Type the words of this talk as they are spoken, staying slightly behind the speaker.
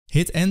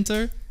hit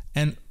enter,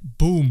 and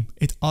boom,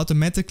 it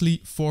automatically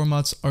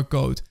formats our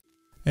code.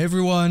 Hey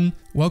everyone,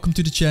 welcome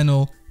to the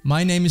channel.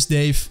 My name is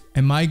Dave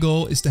and my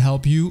goal is to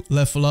help you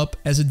level up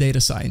as a data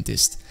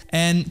scientist.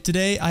 And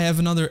today I have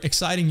another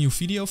exciting new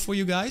video for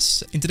you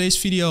guys. In today's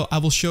video I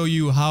will show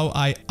you how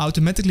I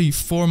automatically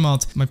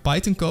format my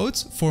Python code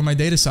for my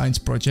data science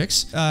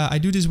projects. I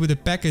do this with a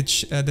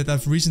package that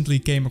I've recently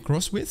came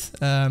across with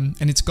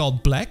and it's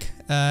called Black.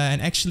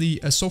 And actually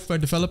a software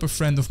developer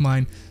friend of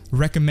mine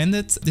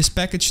recommended this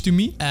package to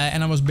me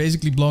and I was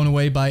basically blown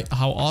away by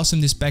how awesome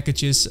this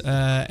package is,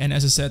 and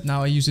as I said,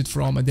 now I use it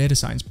for all my data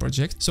science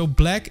projects. So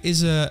Black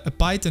is a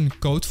Python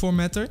code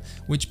formatter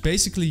which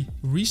basically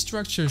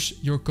restructures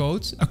your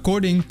code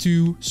according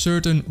to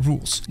certain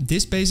rules.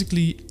 This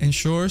basically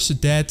ensures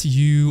that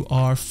you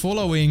are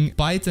following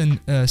Python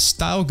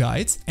style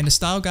guide, and the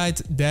style guide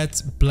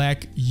that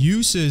Black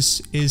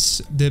uses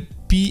is the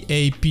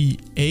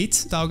PAP8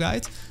 style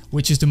guide,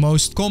 which is the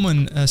most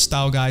common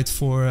style guide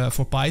for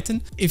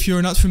Python. If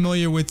you're not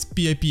familiar with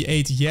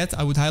PAP8 yet,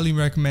 I would highly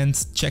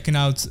recommend checking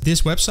out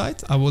this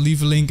website. I will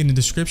leave a link in the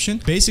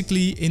description.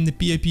 Basically, in the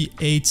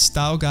PAP8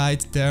 style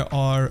guide, there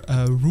are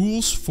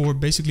rules for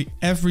basically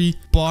every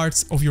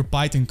part of your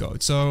Python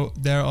code. So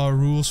there are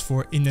rules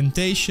for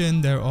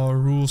indentation, there are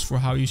rules for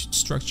how you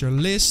structure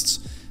lists,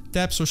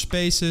 tabs or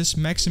spaces,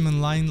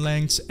 maximum line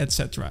lengths,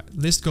 etc.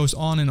 List goes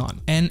on and on.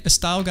 And a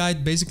style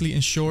guide basically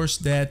ensures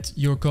that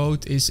your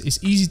code is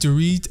easy to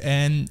read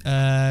and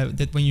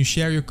that when you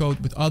share your code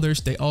with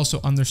others, they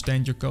also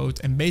understand your code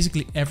and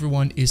basically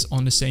everyone is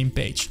on the same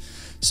page.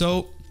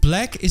 So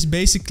Black is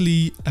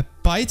basically a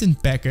Python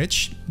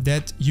package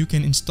that you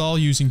can install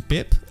using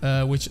pip,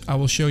 which I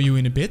will show you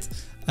in a bit.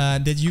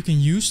 That you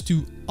can use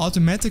to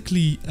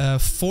automatically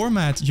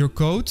format your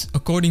code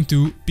according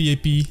to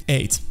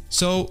PAP8.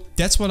 So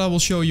that's what I will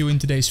show you in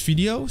today's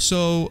video.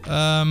 So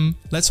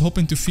let's hop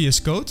into VS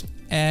Code.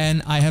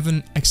 And I have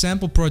an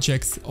example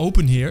project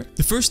open here.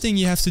 The first thing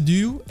you have to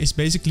do is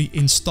basically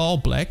install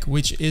Black,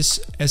 which is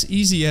as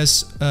easy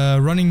as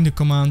running the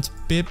command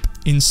pip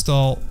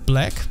install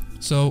Black.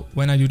 So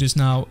when I do this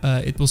now,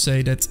 it will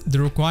say that the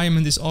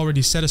requirement is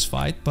already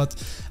satisfied, but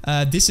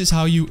this is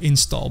how you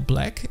install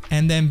Black.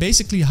 And then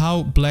basically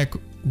how Black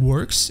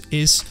works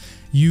is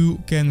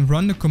you can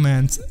run the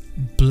command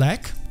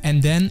Black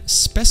and then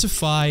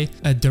specify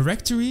a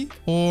directory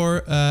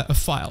or a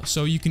file.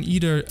 So you can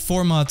either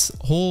format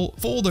whole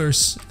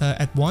folders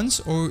at once,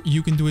 or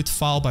you can do it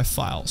file by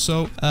file.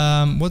 So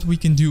what we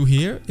can do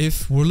here,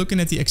 if we're looking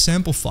at the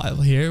example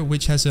file here,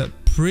 which has a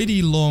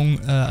pretty long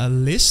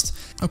list,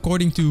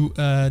 according to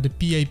the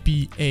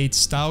PAP8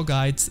 style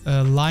guide,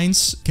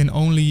 lines can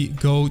only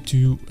go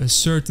to a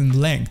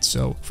certain length.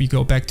 So if we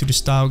go back to the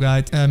style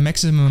guide,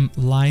 maximum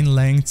line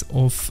length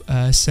of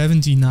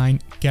 79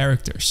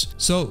 characters.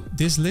 So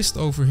this list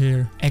over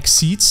here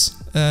exceeds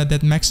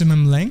that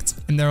maximum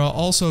length, and there are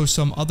also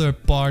some other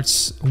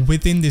parts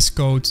within this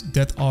code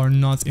that are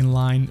not in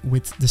line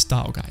with the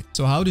style guide.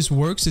 So how this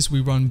works is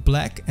we run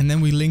Black and then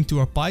we link to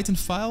our Python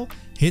file,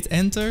 hit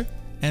enter,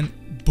 and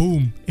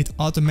boom, it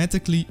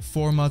automatically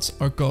formats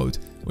our code,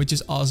 which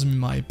is awesome in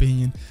my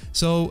opinion.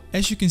 So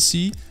as you can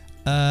see,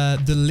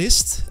 the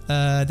list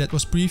that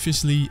was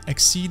previously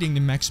exceeding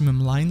the maximum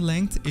line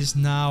length is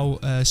now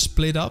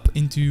split up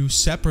into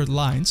separate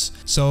lines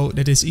so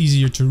that it's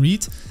easier to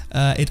read.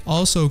 It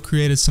also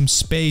created some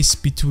space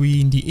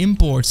between the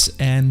imports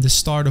and the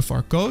start of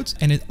our code,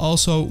 and it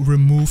also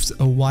removed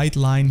a white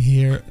line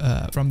here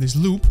from this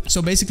loop.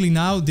 So basically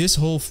now this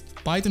whole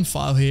Python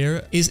file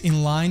here is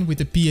in line with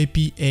the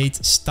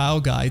PAP8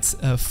 style guide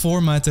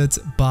formatted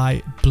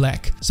by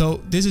Black.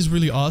 So this is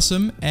really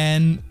awesome,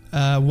 and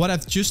what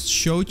I've just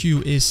showed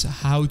you is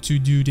how to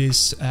do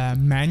this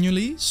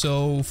manually.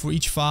 So for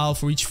each file,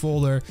 for each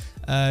folder,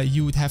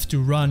 you would have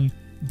to run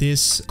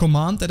this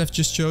command that I've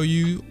just shown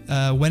you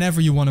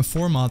whenever you want to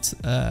format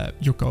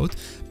your code.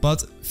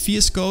 But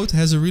VS Code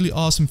has a really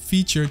awesome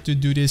feature to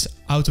do this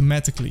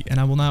automatically, and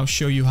I will now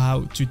show you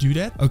how to do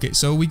that. Okay,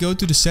 so we go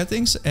to the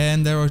settings,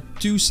 and there are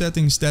two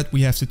settings that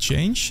we have to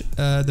change.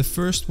 The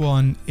first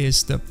one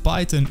is the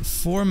Python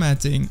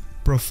formatting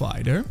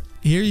provider.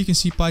 Here you can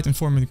see Python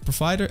formatting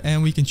provider,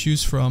 and we can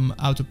choose from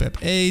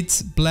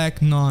AutoPAP8,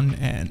 Black, None,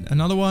 and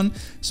another one.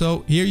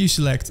 So here you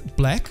select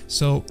Black.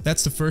 So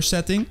that's the first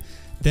setting.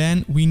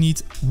 Then we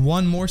need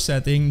one more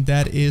setting,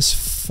 that is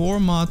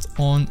format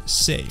on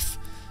save.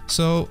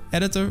 So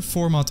editor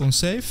format on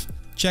save,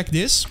 check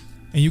this,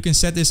 and you can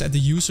set this at the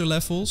user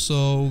level.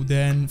 So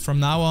then from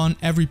now on,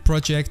 every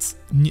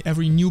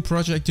new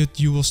project that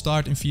you will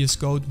start in VS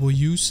Code will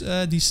use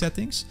these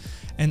settings.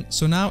 And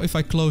so now if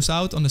I close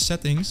out on the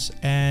settings,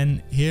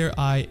 and here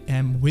I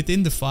am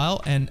within the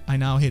file, and I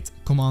now hit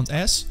Command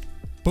S,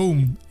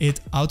 boom, it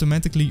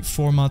automatically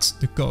formats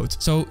the code.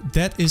 So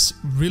that is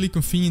really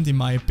convenient in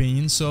my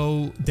opinion.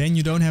 So then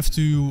you don't have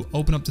to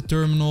open up the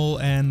terminal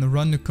and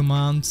run the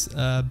command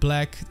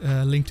Black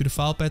link to the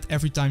file path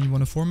every time you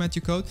want to format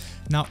your code.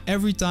 Now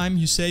every time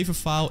you save a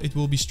file, it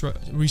will be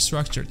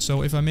restructured.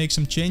 So if I make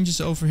some changes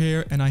over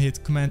here and I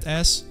hit Command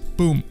S,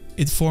 boom,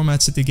 it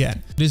formats it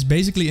again. This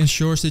basically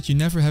ensures that you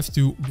never have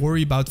to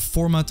worry about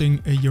formatting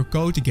your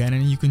code again,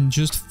 and you can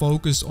just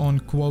focus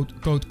on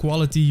code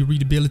quality,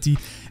 readability,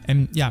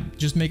 and yeah,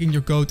 just making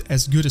your code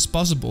as good as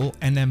possible.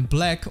 And then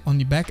Black on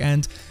the back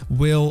end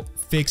will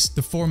fix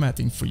the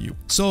formatting for you.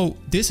 So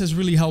this has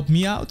really helped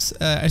me out.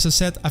 As I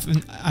said,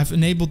 I've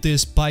enabled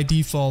this by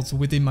default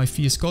within my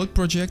VS Code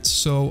project.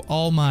 So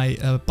all my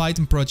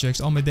Python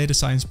projects, all my data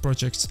science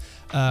projects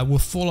will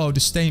follow the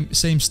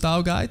same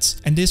style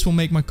guides. And this will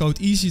make my code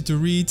easier to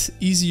read,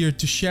 easier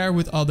to share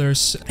with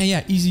others, and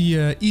yeah,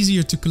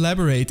 easier to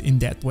collaborate in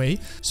that way.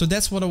 So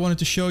that's what I wanted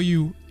to show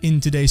you in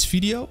today's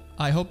video.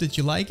 I hope that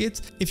you like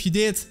it. If you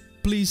did,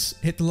 please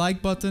hit the like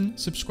button,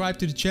 subscribe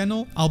to the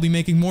channel. I'll be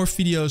making more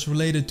videos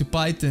related to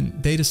Python,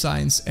 data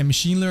science and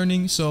machine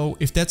learning. So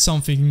if that's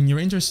something you're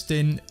interested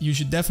in, you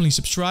should definitely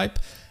subscribe.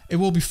 It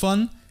will be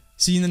fun.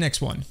 See you in the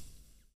next one.